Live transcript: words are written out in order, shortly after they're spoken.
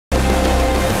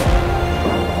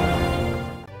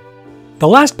The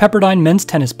last Pepperdine men's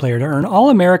tennis player to earn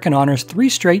All-American honors 3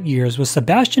 straight years was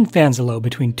Sebastian Fanselow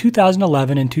between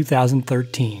 2011 and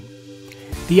 2013.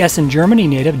 The Essen, Germany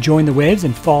native joined the Waves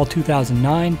in fall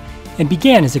 2009 and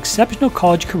began his exceptional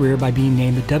college career by being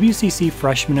named the WCC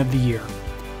Freshman of the Year.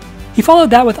 He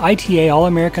followed that with ITA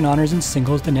All-American honors in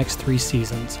singles the next 3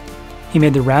 seasons. He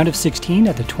made the round of 16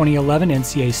 at the 2011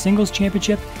 NCAA Singles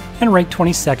Championship and ranked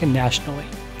 22nd nationally.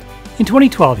 In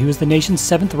 2012, he was the nation's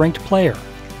 7th ranked player,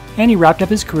 and he wrapped up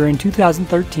his career in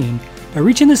 2013 by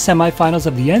reaching the semifinals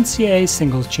of the NCAA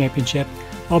Singles Championship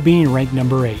while being ranked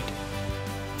number 8.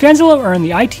 Fanselow earned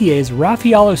the ITA's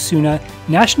Rafael Osuna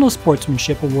National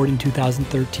Sportsmanship Award in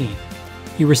 2013.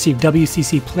 He received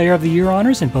WCC Player of the Year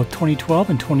honors in both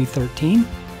 2012 and 2013.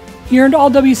 He earned all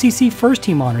WCC First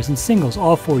Team honors in singles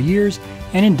all 4 years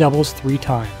and in doubles 3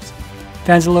 times.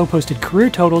 Fanselow posted career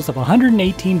totals of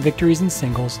 118 victories in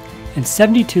singles and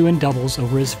 72 in doubles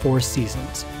over his 4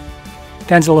 seasons.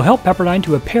 Fanselow helped Pepperdine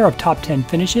to a pair of top 10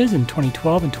 finishes in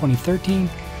 2012 and 2013,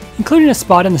 including a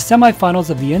spot in the semifinals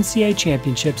of the NCAA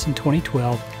Championships in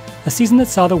 2012, a season that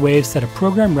saw the Waves set a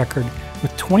program record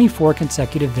with 24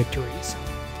 consecutive victories.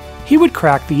 He would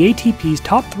crack the ATP's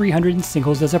top 300 in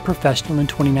singles as a professional in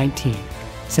 2019.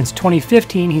 Since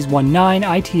 2015, he's won 9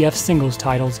 ITF singles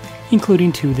titles,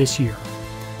 including 2 this year.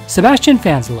 Sebastian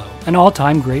Fanselow, an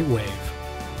all-time great Wave.